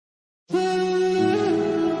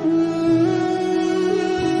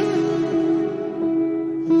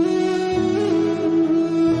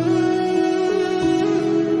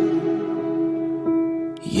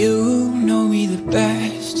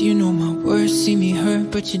see me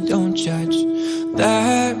hurt, but you don't judge.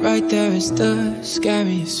 That right there is the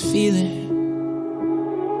scariest feeling.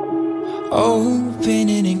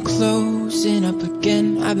 Opening and closing up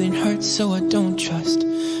again. I've been hurt so I don't trust.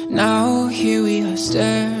 Now here we are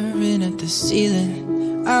staring at the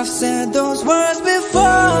ceiling. I've said those words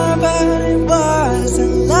before, but it was a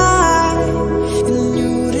lie. And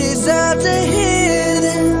you deserve to hear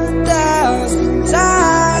them 1,000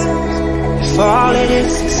 times. If all it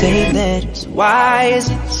is to say that is, why is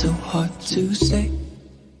it so hard to say?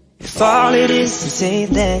 If all it is to say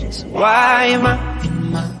that is, why am I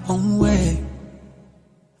in my own way?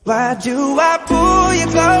 Why do I pull you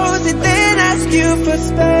close and then ask you for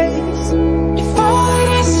space? If all it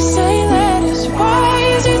is to say that is, why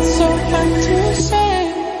is it so hard to say?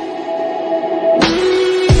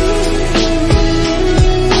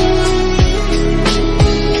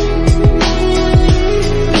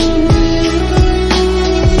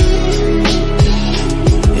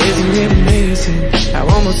 Isn't it amazing how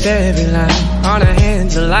almost every line on our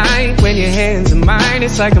hands align? When your hands are mine,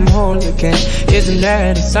 it's like I'm whole again. Isn't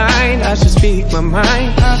that a sign I should speak my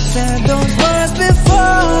mind? I've said those words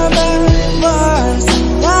before, but it was a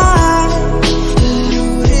lie. You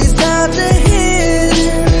deserve to hear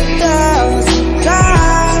it 1,000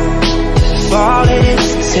 times. If all it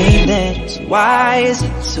is to say that is, why is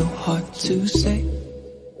it so hard to say?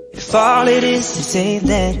 If all it is to say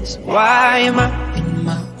that is, why am I in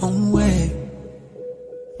my own way?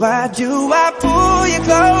 Why do I pull you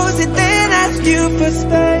close and then ask you for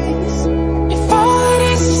space? If all it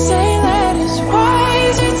is to say that is, why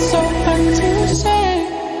is it so hard to say?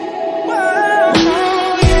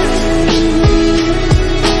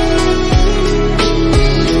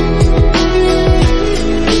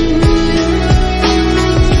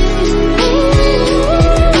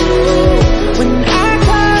 When I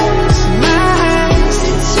close my eyes,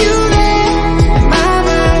 it's you there in my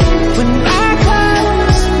mind. When I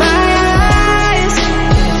close my eyes,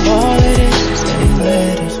 if all it is say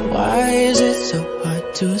letters, why is it so hard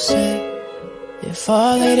to say? If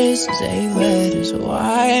all it is say letters,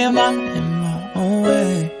 why am I in my own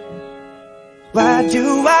way? Why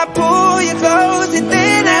do I pull you close and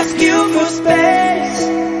then ask you for space?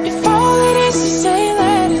 If all it is to say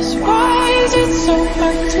letters, why is it so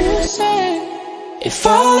hard to say? If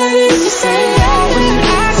all it is to say